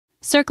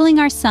Circling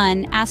our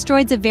sun,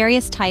 asteroids of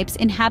various types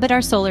inhabit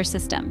our solar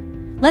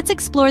system. Let's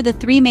explore the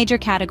three major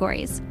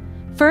categories.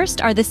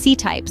 First are the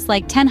C-types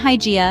like 10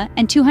 Hygeia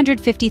and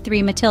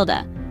 253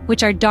 Matilda,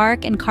 which are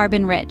dark and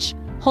carbon-rich,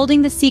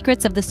 holding the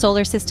secrets of the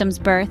solar system's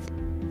birth.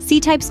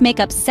 C-types make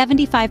up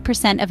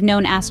 75% of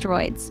known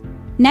asteroids.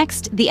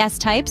 Next, the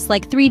S-types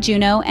like 3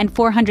 Juno and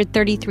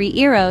 433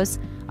 Eros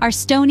are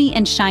stony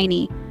and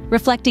shiny,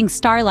 reflecting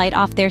starlight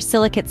off their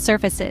silicate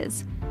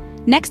surfaces.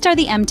 Next are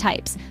the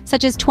M-types,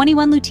 such as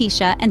 21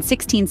 Lutetia and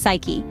 16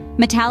 Psyche,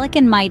 metallic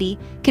and mighty,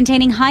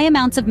 containing high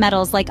amounts of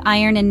metals like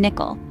iron and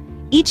nickel.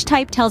 Each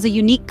type tells a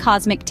unique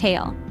cosmic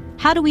tale.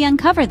 How do we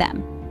uncover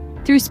them?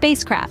 Through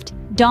spacecraft.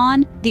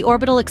 Dawn, the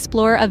orbital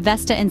explorer of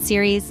Vesta and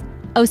Ceres;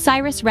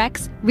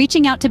 OSIRIS-REx,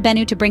 reaching out to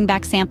Bennu to bring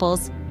back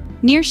samples;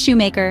 Near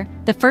Shoemaker,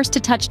 the first to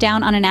touch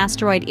down on an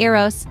asteroid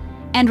Eros;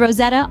 and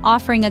Rosetta,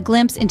 offering a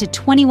glimpse into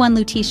 21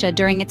 Lutetia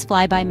during its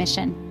flyby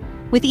mission.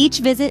 With each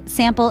visit,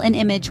 sample, and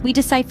image, we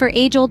decipher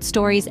age-old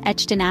stories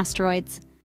etched in asteroids.